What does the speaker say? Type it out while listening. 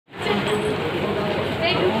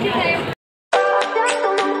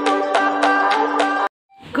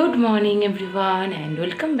Good morning everyone and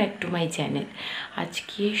welcome back to my channel. आज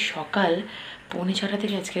के सकाल 6:45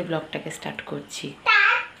 থেকে আজকের ব্লগটাকে স্টার্ট করছি।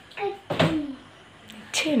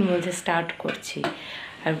 দেখছেন বলছে স্টার্ট করছি,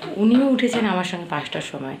 আর উনিও উঠেছেন আমার সঙ্গে 5টার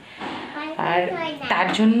সময়, আর তার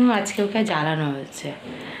জন্য আজকে ওকে জ্বালানো হয়েছে।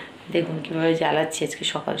 দেখুন কীভাবে জ্বালাচ্ছি আজকে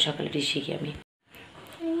সকাল সকাল ঋষিকে আমি।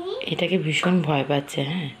 এটাকে ভীষণ ভয় পাচ্ছে।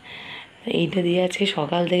 হ্যাঁ, এইটা দিয়ে আজকে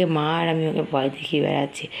সকাল থেকে মা আর আমি ওকে ভয় দেখিয়ে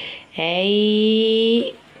বেড়াচ্ছি। এই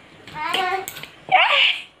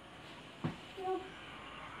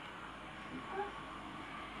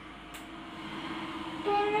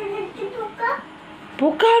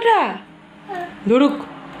পোকা ওটা ধরুক।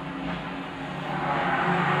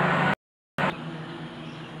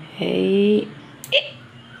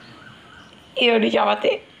 এই ওটি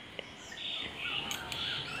জামাতে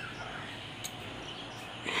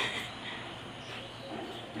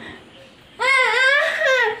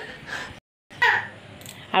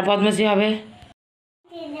আর বদমাশি হবে।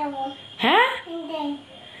 হ্যাঁ,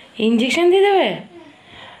 ইঞ্জেকশন দিয়ে দেবে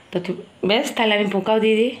তো তুই বেশ, তাহলে আমি পোকাও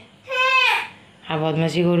দিয়ে দিই। আর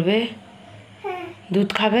বদমাশি করবে, দুধ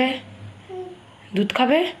খাবে, দুধ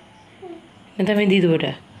খাবে না তো আমি দিয়ে দেবো।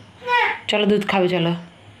 ওটা চলো দুধ খাবে, চলো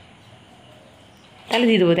তাহলে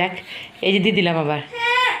দিয়ে দেবো। দেখ এই যে দিয়ে দিলাম আবার।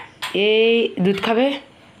 এই দুধ খাবে।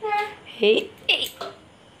 এই এই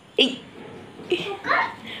এই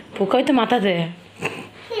পোকাই তো মাথাতে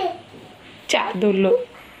চা ধরলো।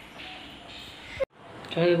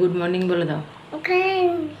 সবাই গুড মর্নিং বলে দাও।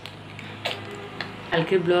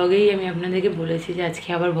 কালকের ব্লগেই আমি আপনাদেরকে বলেছি যে আজকে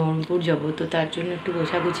আবার বহরমপুর যাব, তো তার জন্য একটু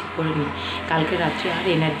গোছাগুছি করে নিই। কালকে রাত্রে আর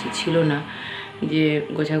এনার্জি ছিল না যে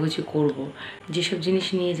গোছাগুছি করব। যেসব জিনিস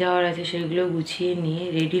নিয়ে যাওয়ার আছে সেগুলো গুছিয়ে নিয়ে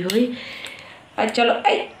রেডি হই। আর চলো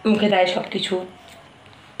এই মুখে দেয় সব কিছু।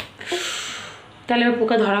 তাহলে আমি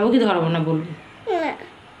পোকা ধরাবো কি ধরাবো না বলুন?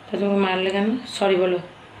 তা তোমাকে মারলে কেন? সরি বলো।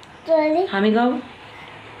 আমি গাও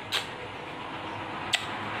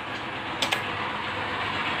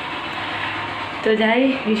তো যাই,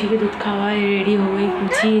 ঋষিকে দুধ খাওয়াই, রেডি হয়ে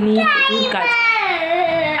গুছিয়ে নিই, প্রচুর কাজ।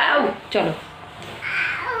 আউ চলো।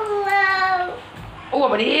 ও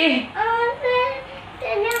বাবা রে,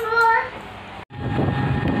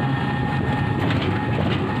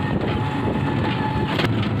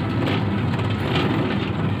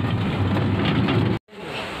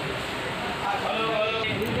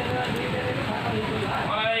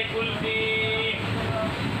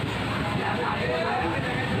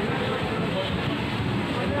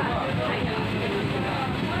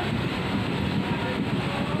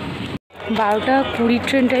 বারোটা 20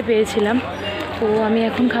 ট্রেনটায় পেয়েছিলাম। তো আমি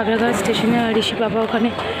এখন খাগড়াঘাট স্টেশনে, আর ঋষি বাবা ওখানে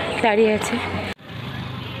দাঁড়িয়ে আছে।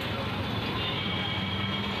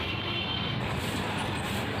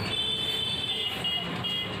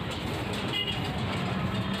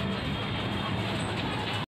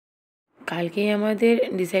 কালকেই আমাদের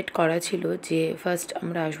ডিসাইড করা ছিল যে ফার্স্ট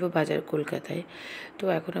আমরা আসবো বাজার কলকাতায়। তো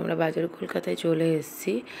এখন আমরা বাজার কলকাতায় চলে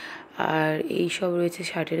এসেছি। আর এই সব রয়েছে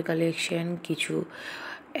শার্টের কালেকশন, কিছু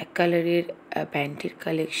এক কালারের প্যান্টের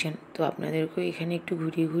কালেকশন। তো আপনাদেরকেও এখানে একটু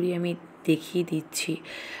ঘুরিয়ে ঘুরিয়ে আমি দেখিয়ে দিচ্ছি,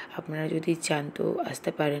 আপনারা যদি চান তো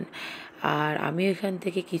আসতে পারেন। আর আমি এখান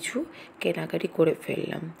থেকে কিছু কেনাকাটি করে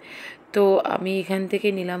ফেললাম। তো আমি এখান থেকে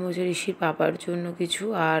নিলাম হচ্ছে ঋষির বাবার জন্য কিছু,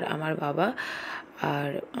 আর আমার বাবা আর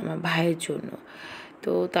আমার ভাইয়ের জন্য।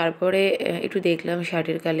 তো তারপরে একটু দেখলাম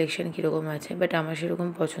শার্টের কালেকশান কীরকম আছে, বাট আমার সেরকম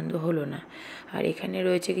পছন্দ হলো না। আর এখানে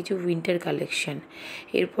রয়েছে কিছু উইন্টার কালেকশান।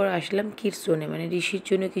 এরপর আসলাম কিডস জোনে, মানে ঋষির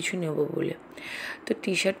জন্য কিছু নেব বলে। তো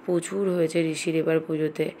টি শার্ট প্রচুর হয়েছে ঋষির এবার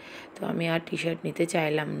পুজোতে, তো আমি আর টি শার্ট নিতে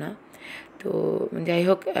চাইলাম না। তো যাই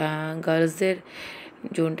হোক, গার্লসদের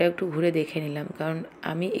জোনটা একটু ঘুরে দেখে নিলাম, কারণ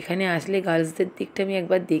আমি এখানে আসলে গার্লসদের দিকটা আমি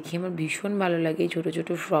একবার দেখি, আমার ভীষণ ভালো লাগে এই ছোটো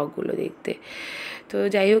ছোটো ফ্রকগুলো দেখতে। তো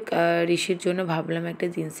যাই হোক, ঋষির জন্য ভাবলাম একটা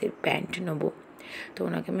জিন্সের প্যান্ট নেবো। তো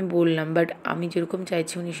ওনাকে আমি বললাম, বাট আমি যেরকম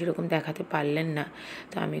চাইছি উনি সেরকম দেখাতে পারলেন না।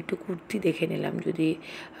 তো আমি একটু কুর্তি দেখে নিলাম যদি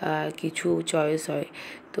কিছু চয়েস হয়।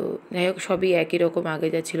 তো যাই হোক, সবই একই রকম, আগে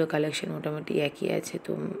যা ছিল কালেকশন মোটামুটি একই আছে।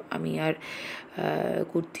 তো আমি আর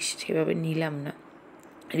কুর্তি সেভাবে নিলাম না।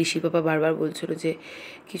 ঋষি বাবা বারবার বলছিল যে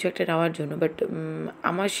কিছু একটা নেওয়ার জন্য, বাট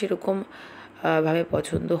আমার সেরকম ভাবে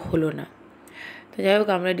পছন্দ হলো না। তো যাই হোক,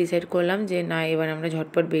 আমরা ডিসাইড করলাম যে না, এবার আমরা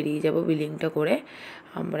ঝটপট বেরিয়ে যাব বিলিংটা করে।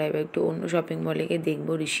 আমরা এবার একটু অন্য শপিং মলে গিয়ে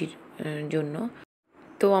দেখবো ঋষির জন্য।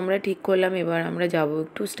 তো আমরা ঠিক করলাম এবার আমরা যাব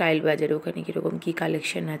একটু স্টাইল বাজারে, ওখানে কীরকম কী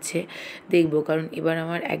কালেকশান আছে দেখবো। কারণ এবার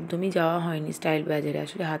আমার একদমই যাওয়া হয়নি স্টাইল বাজারে,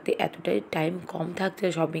 আসলে হাতে এতটাই টাইম কম থাকছে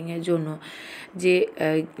শপিংয়ের জন্য যে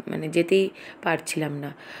মানে যেতেই পারছিলাম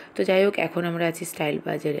না। তো যাই হোক, এখন আমরা আছি স্টাইল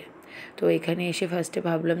বাজারে। তো এখানে এসে ফার্স্টে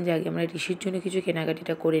ভাবলাম যে আগে আমরা ঋষির জন্য কিছু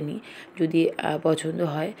কেনাকাটিটা করে নিই, যদি পছন্দ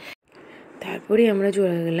হয়। তারপরে আমরা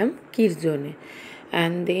চলে গেলাম কিডস জোনে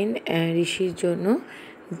অ্যান্ড দেন ঋষির জন্য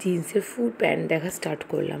জিন্সের ফুল প্যান্ট দেখা স্টার্ট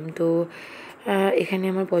করলাম। তো এখানে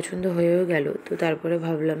আমার পছন্দ হয়েও গেল। তো তারপরে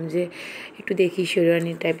ভাবলাম যে একটু দেখি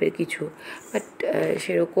শেরওয়ানি টাইপের কিছু, বাট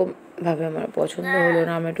সেরকমভাবে আমার পছন্দ হলো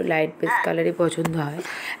না। আমার একটু লাইট বেস কালারই পছন্দ হয়।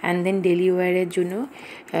 অ্যান্ড দেন ডেলি ওয়্যারের জন্য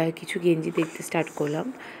কিছু গেঞ্জি দেখতে স্টার্ট করলাম।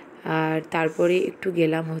 আর তারপরে একটু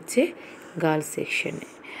গেলাম হচ্ছে গার্লস সেকশনে।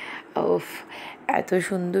 ওফ, এত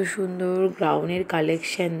সুন্দর সুন্দর গ্রাউনের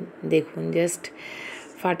কালেকশান দেখুন, জাস্ট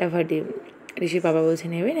ফাটাফাটি। ঋষির বাবা বলছে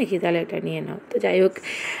নেবে নাকি, তাহলে একটা নিয়ে নাও। তো যাই হোক,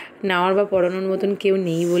 নেওয়ার বা পরানোর মতন কেউ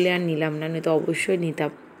নেই বলে আর নিলাম না, নয়তো অবশ্যই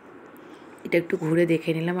নিতাম। এটা একটু ঘুরে দেখে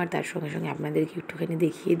নিলাম আর তার সঙ্গে সঙ্গে আপনাদেরকে একটুখানি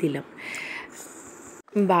দেখিয়ে দিলাম।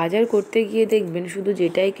 বাজার করতে গিয়ে দেখবেন শুধু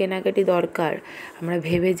যেটাই কেনাকাটি দরকার আমরা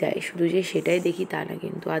ভেবে যাই, শুধু যে সেটাই দেখি তা না,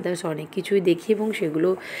 কিন্তু আদার্স অনেক কিছুই দেখি এবং সেগুলো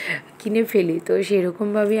কিনে ফেলি। তো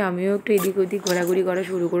সেরকমভাবেই আমিও একটু এদিক ওদিক ঘোরাঘুরি করা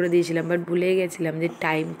শুরু করে দিয়েছিলাম, বাট ভুলে গেছিলাম যে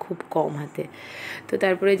টাইম খুব কম হাতে। তো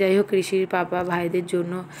তারপরে যাই হোক, ঋষির পাপা ভাইদের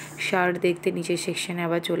জন্য শার্ট দেখতে নিচের সেকশানে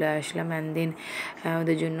আবার চলে আসলাম। অ্যান্ড দেন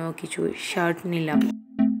ওদের জন্য কিছু শার্ট নিলাম।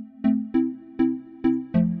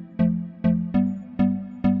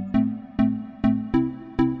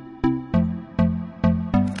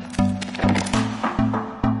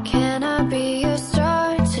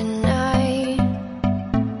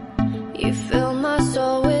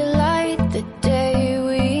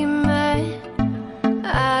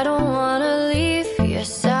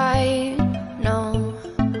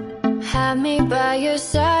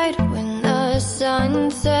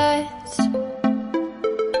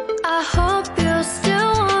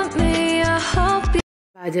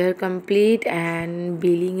 বাজার কমপ্লিট অ্যান্ড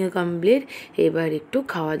বিলিংয়ে কমপ্লিট। এবার একটু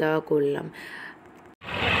খাওয়া দাওয়া করলাম।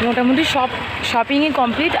 মোটামুটি শপিংই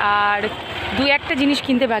কমপ্লিট, আর দু একটা জিনিস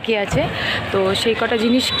কিনতে বাকি আছে। তো সেই কটা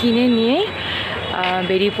জিনিস কিনে নিয়েই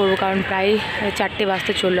বেরিয়ে পড়বো, কারণ প্রায় 4টে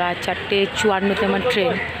বাজতে চললো আর 4:54 আমার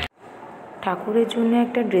ট্রেন। ঠাকুরের জন্য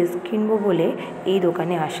একটা ড্রেস কিনবো বলে এই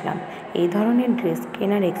দোকানে আসলাম। এই ধরনের ড্রেস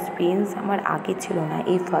কেনার এক্সপিরিয়েন্স আমার আগে ছিল না,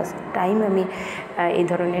 এই ফার্স্ট টাইম আমি এই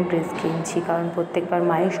ধরনের ড্রেস কিনছি। কারণ প্রত্যেকবার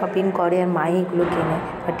মাই শপিং করে আর মাই এগুলো কেনে,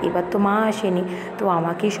 বাট এবার তো মা আসেনি, তো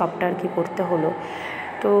আমাকেই সবটা আর কি করতে হলো।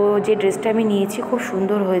 তো যে ড্রেসটা আমি নিয়েছি খুব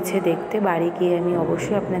সুন্দর হয়েছে দেখতে। বাড়ি গিয়ে আমি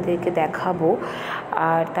অবশ্যই আপনাদেরকে দেখাবো।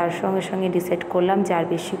 আর তার সঙ্গে সঙ্গে ডিসাইড করলাম যে আর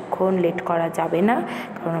বেশিক্ষণ লেট করা যাবে না,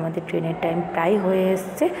 কারণ আমাদের ট্রেনের টাইম প্রায় হয়ে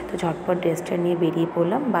এসছে। তো ঝটপট ড্রেসটা নিয়ে বেরিয়ে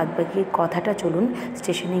পড়লাম। বাদবাকি কথাটা চলুন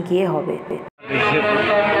স্টেশনে গিয়ে হবে।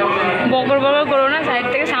 বকর করো না, সাইড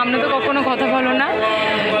থেকে সামনে তো কখনো কথা বলো না।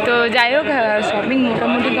 তো যাই হোক, শপিং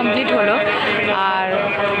মোটামুটি কমপ্লিট হলো। আর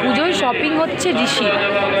পুজোয় শপিং হচ্ছে ঋষি,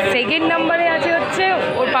 সেকেন্ড নাম্বারে আছে হচ্ছে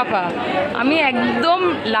ওর পাপা। আমি একদম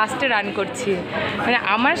লাস্টে রান করছি, মানে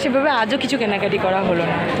আমার সেভাবে আজও কিছু কেনাকাটি করা হলো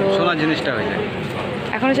না। তো জিনিসটা হয়ে যায়,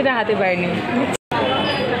 এখনও সেটা হাতে পাইনি।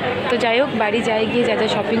 তো যাই হোক, বাড়ি যাই গিয়ে যা যা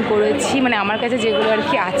শপিং করেছি, মানে আমার কাছে যেগুলো আর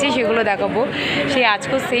কি আছে সেগুলো দেখাবো। সেই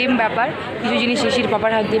আজকেও সেম ব্যাপার, কিছু জিনিস ঋষির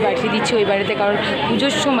পাপার হাত দিয়ে পাঠিয়ে দিচ্ছি ওই বাড়িতে, কারণ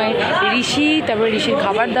পুজোর সময় ঋষি, তারপরে ঋষির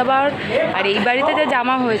খাবার দাবার, আর এই বাড়িতে যা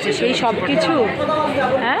জামা হয়েছে সেই সব কিছু।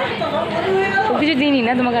 হ্যাঁ, সব কিছু দিইনি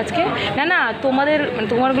না তোমাকে আজকে, না না তোমাদের মানে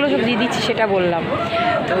তোমারগুলো সব দিয়ে দিচ্ছি সেটা বললাম।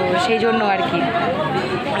 তো সেই জন্য আর কি,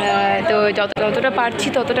 তো যতটা পারছি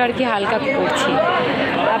ততটা আর কি হালকা করছি।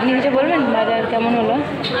 আপনি কিছু বলবেন বাজার কেমন হলো?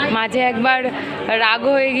 মাঝে একবার রাগ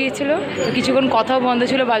হয়ে গিয়েছিল, তো কিছুক্ষণ কথাও বন্ধ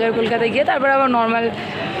ছিল বাজার কলকাতায় গিয়ে, তারপর আবার নর্মাল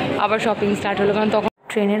আবার শপিং স্টার্ট হলো, কারণ তখন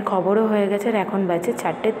ট্রেনের খবরও হয়ে গেছে। আর এখন বাজে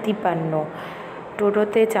 4:53।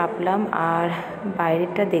 টোটোতে চাপলাম আর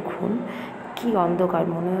বাইরেটা দেখুন কি অন্ধকার,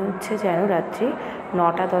 মনে হচ্ছে যেন রাত্রি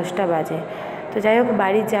 9টা-10টা বাজে। তো যাই হোক,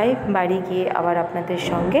 বাড়ি যাই, বাড়ি গিয়ে আবার আপনাদের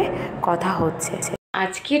সঙ্গে কথা হচ্ছে।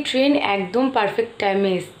 আজকে ট্রেন একদম পারফেক্ট টাইমে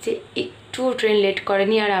এসছে, একটু ট্রেন লেট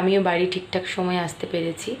করেনি, আর আমিও বাড়ি ঠিকঠাক সময় আসতে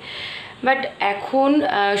পেরেছি। বাট এখন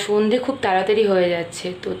সন্ধে খুব তাড়াতাড়ি হয়ে যাচ্ছে,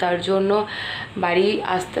 তো তার জন্য বাড়ি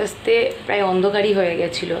আস্তে আস্তে প্রায় অন্ধকারই হয়ে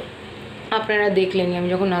গেছিলো। আপনারা দেখলেনই আমি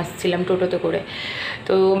যখন আসছিলাম টোটোতে করে।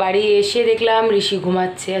 তো বাড়ি এসে দেখলাম ঋষি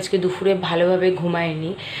ঘুমাচ্ছে, আজকে দুপুরে ভালোভাবে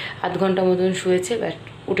ঘুমায়নি, আধ ঘন্টা মতন শুয়েছে, বাট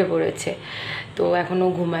উঠে পড়েছে, তো এখনও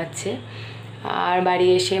ঘুমাচ্ছে। আর বাড়ি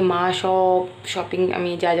এসে মা সব শপিং আমি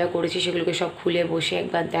যা যা করেছি সেগুলোকে সব খুলে বসে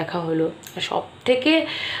একবার দেখা হলো। আর সব থেকে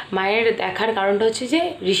মায়ের দেখার কারণটা হচ্ছে যে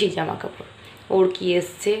ঋষির জামা কাপড়, ওর কী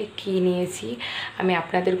এসছে, কী নিয়েছি আমি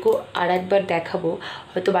আপনাদেরকেও আর একবার দেখাবো।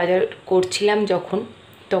 হয়তো বাজার করছিলাম যখন,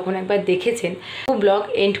 তখন একবার দেখেছেন। ব্লগ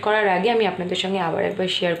এন্ড করার আগে আমি আপনাদের সঙ্গে আবার একবার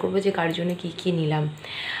শেয়ার করব যে কার জন্য কী কী নিলাম।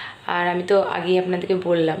 আর আমি তো আগেই আপনাদেরকে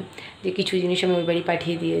বললাম যে কিছু জিনিস আমি ওই বাড়ি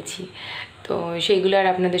পাঠিয়ে দিয়েছি, তো সেইগুলো আর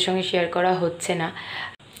আপনাদের সঙ্গে শেয়ার করা হচ্ছে না।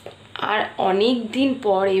 আর অনেক দিন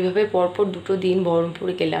পর এইভাবে পরপর 2টো দিন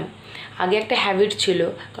বহরমপুরে গেলাম। আগে একটা হ্যাবিট ছিল,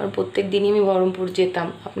 কারণ প্রত্যেক দিনই আমি বহরমপুর যেতাম,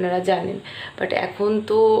 আপনারা জানেন। বাট এখন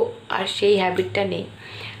তো আর সেই হ্যাবিটটা নেই।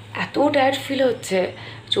 এত টায়ার্ড ফিল হচ্ছে,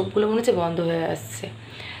 চোখগুলো মনে হচ্ছে বন্ধ হয়ে আসছে।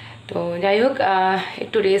 তো যাই হোক,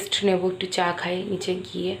 একটু রেস্ট নেব, একটু চা খাই নিচে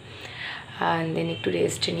গিয়ে, দেন একটু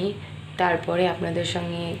রেস্ট নিই। তারপরে আপনাদের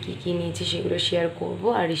সঙ্গে কি নিয়েছি সেগুলো শেয়ার করব।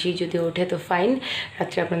 আর ঋষি যদি ওঠে তো ফাইন,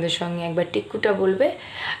 রাত্রে আপনাদের সঙ্গে একবার টিক্কুটা বলবে,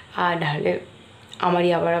 আর নাহলে আমারই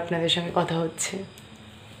আবার আপনাদের সঙ্গে কথা হচ্ছে।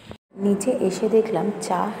 নিচে এসে দেখলাম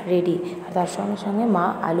চা রেডি, আর তার সঙ্গে সঙ্গে মা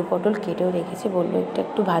আলু পটল কেটেও রেখেছে, বললো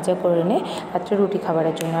একটু ভাজা করে নে রাত্রে রুটি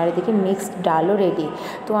খাবারের জন্য। আর এদিকে মিক্সড ডালও রেডি।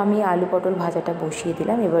 তো আমি আলু পটল ভাজাটা বসিয়ে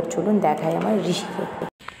দিলাম। এবার চলুন দেখাই আমার ঋষিকে।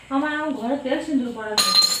 আমার ঘরে তেল সিঁদুর করা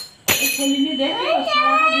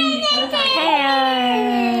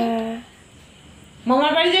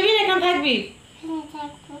মামার বাড়ি যাবি, এখানে থাকবি?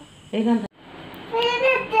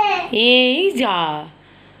 এই যা,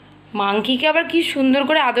 মাংকিকে আবার কি সুন্দর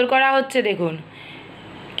করে আদর করা হচ্ছে, দেখুন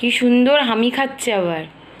কি সুন্দর হামি খাচ্ছে আবার।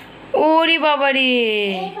 ওরে বাবা রে,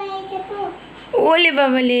 ওলে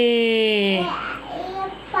বাবা লে,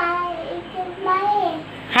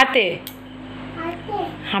 হাতে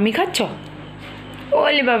হামি খাচ্ছ?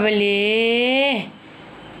 ওলে বাবা লে,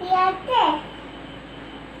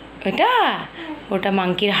 ওটা ওটা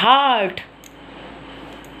মাংকির হার্ট।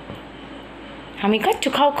 হামি খাচ্ছ?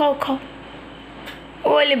 খাও খাও খাও।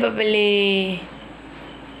 ওলে বাবা লে,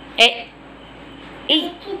 এই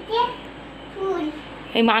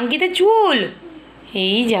এই মাংকিতে চুল,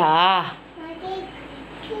 এই যা।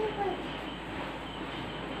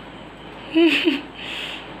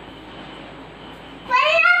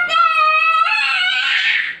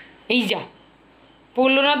 এই যা,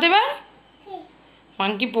 পড়লো না তো এবার?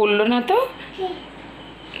 মাংকি পড়লো না তো?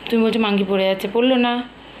 তুমি বলছো মাংকি পড়ে যাচ্ছে, পড়লো না।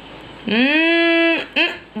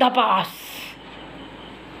 দাপাস।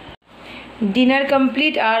 ডিনার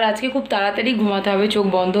কমপ্লিট, আর আজকে খুব তাড়াতাড়ি ঘুমাতে হবে, চোখ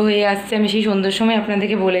বন্ধ হয়ে আসছে। আমি সেই সন্ধ্যার সময়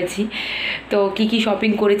আপনাদেরকে বলেছি। তো কি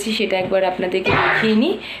শপিং করেছি সেটা একবার আপনাদেরকে দেখিয়ে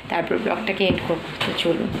নিই, তারপর ব্লগটাকে এড করবো। তো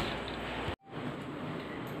চলুন।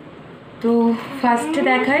 তো ফার্স্টে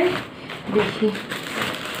দেখাই, দেখি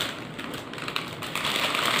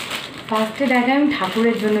ফার্স্টে দেখাই আমি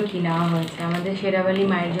ঠাকুরের জন্য কি নেওয়া হয়েছে। আমাদের শেরাবালি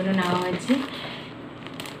মায়ের জন্য নেওয়া হয়েছে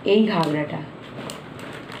এই ঘাগরাটা।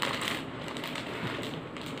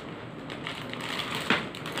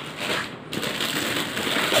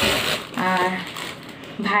 আর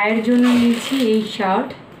ভাইয়ের জন্য নিয়েছি এই শার্ট,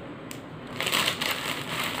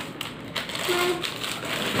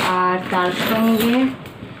 আর তার সঙ্গে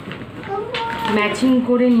ম্যাচিং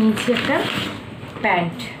করে নিয়েছি একটা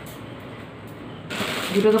প্যান্ট।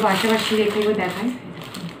 দুটোকে পাশাপাশি রেখে দেখায়।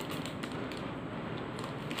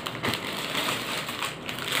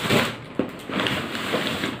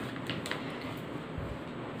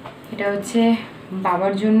 এটা হচ্ছে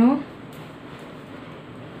বাবার জন্য,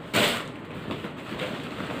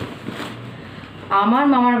 আমার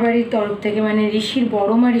মামার বাড়ির তরফ থেকে, মানে ঋষির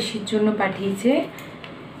বড় মা ঋষির জন্য পাঠিয়েছে।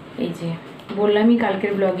 এই যে বললামই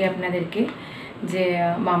কালকের ব্লগে আপনাদেরকে যে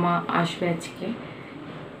মামা আসবে আজকে।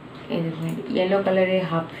 এই দেখুন, ইয়েলো কালারের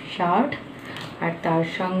হাফ শার্ট, আর তার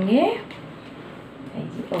সঙ্গে এই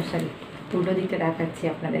যে, ও সরি, দুটো দিকটা দেখাচ্ছি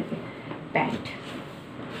আপনাদেরকে, প্যান্ট।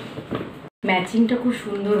 ম্যাচিংটা খুব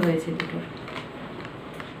সুন্দর হয়েছে দুটোর।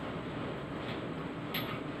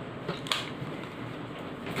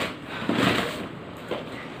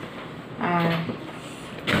 আর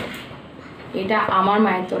এটা আমার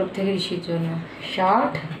মায়ের তরফ থেকে ঋষির জন্য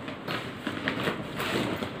শার্ট,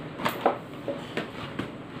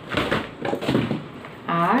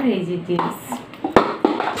 আর এই যে জিন্স।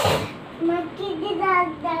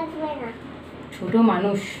 ছোট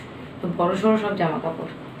মানুষ, বড় সড়ো সব জামা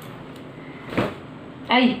কাপড়।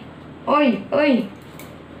 এই ওই ওই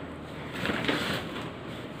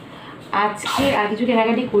আজকে আর কিছু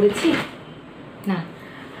কেনাকাটি করেছি না,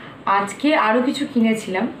 আজকে আরও কিছু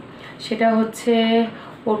কিনেছিলাম। সেটা হচ্ছে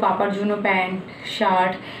ওর পাপার জন্য প্যান্ট,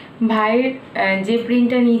 শার্ট। ভাইয়ের যে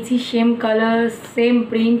প্রিন্টটা নিয়েছি সেম কালার সেম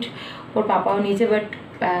প্রিন্ট ওর পাপাও নিয়েছে, বাট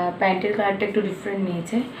প্যান্টের কালারটা একটু ডিফারেন্ট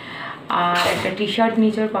নিয়েছে। আর একটা টি শার্ট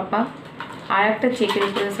নিয়েছে ওর পাপা, আর একটা চেকের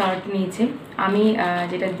উপরে শার্ট নিয়েছে। আমি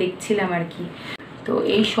যেটা দেখছিলাম আর কি, তো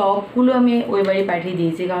এই সবগুলো আমি ওই বাড়ি পাঠিয়ে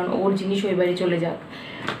দিয়েছি, কারণ ওর জিনিস ওই বাড়ি চলে যাক,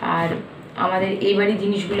 আর আমাদের এই বাড়ির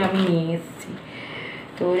জিনিসগুলো আমি নিয়ে এসেছি।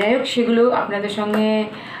 তো যাই হোক, সেগুলো আপনাদের সঙ্গে,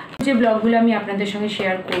 যে ব্লগগুলো আমি আপনাদের সঙ্গে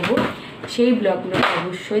শেয়ার করব সেই ব্লগগুলো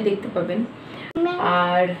অবশ্যই দেখতে পাবেন।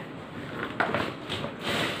 আর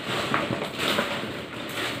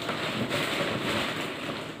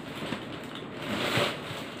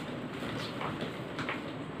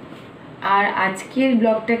আর আজকের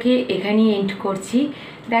ব্লগটাকে এখানেই এন্ড করছি।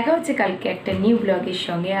 দেখা হচ্ছে কালকে একটা নিউ ব্লগের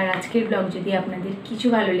সঙ্গে। আর আজকের ব্লগ যদি আপনাদের কিছু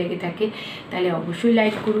ভালো লেগে থাকে তাহলে অবশ্যই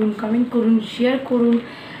লাইক করুন, কমেন্ট করুন, শেয়ার করুন।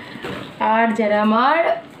 আর যারা আমার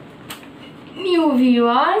নিউ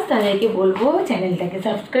ভিউয়ার্স তাদেরকে বলবো চ্যানেলটাকে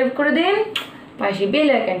সাবস্ক্রাইব করে দেন, পাশে বেল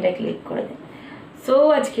আইকনটা ক্লিক করে দেন। সো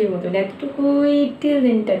আজকের মতন এতটুকুই। Till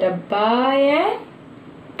then tata bye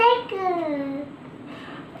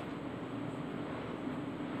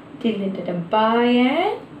till then tata bye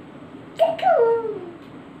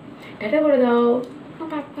tata করে দাও।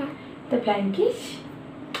 The flying kiss.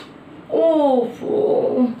 Oh,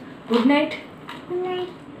 good night.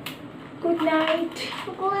 Good night.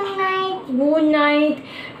 Good night.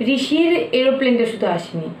 ঋষির এরোপ্লেনটা শুধু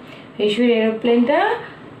আসেনি, ঋষির এরোপ্লেনটা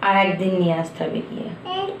আর একদিন নিয়ে আসতে হবে গিয়ে।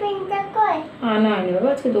 আনা হয়নি বাবা,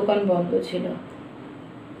 আজকে দোকান বন্ধ ছিল।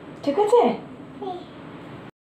 ঠিক আছে।